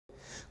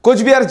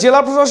কোচবিহার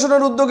জেলা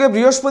প্রশাসনের উদ্যোগে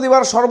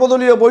বৃহস্পতিবার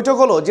সর্বদলীয় বৈঠক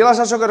হলো জেলা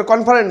শাসকের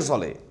কনফারেন্স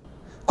হলে।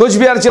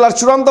 কোচবিহার জেলার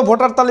চূড়ান্ত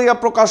ভোটার তালিকা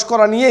প্রকাশ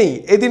করা নিয়েই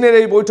এদিনের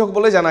এই বৈঠক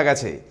বলে জানা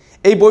গেছে।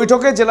 এই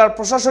বৈঠকে জেলার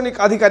প্রশাসনিক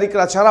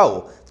আধিকারিকরা ছাড়াও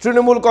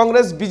তৃণমূল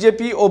কংগ্রেস,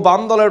 বিজেপি ও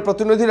বাম দলের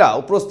প্রতিনিধিরা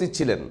উপস্থিত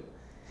ছিলেন।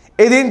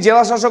 এদিন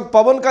জেলা শাসক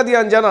পবন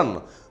কাদিয়ান জানান,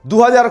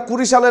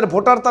 2020 সালের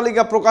ভোটার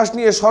তালিকা প্রকাশ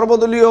নিয়ে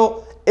সর্বদলীয়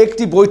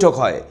একটি বৈঠক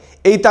হয়।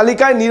 এই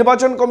তালিকায়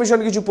নির্বাচন কমিশন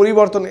কিছু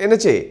পরিবর্তন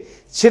এনেছে,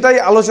 সেটাই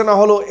আলোচনা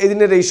হলো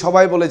এদিনের এই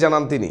সভায় বলে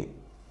জানান তিনি।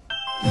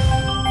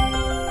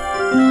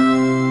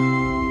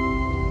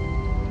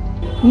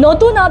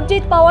 নতুন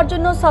আপডেট পাওয়ার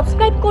জন্য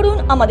সাবস্ক্রাইব করুন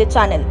আমাদের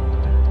চ্যানেল।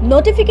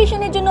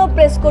 নোটিফিকেশনের জন্য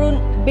প্রেস করুন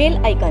বেল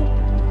আইকন।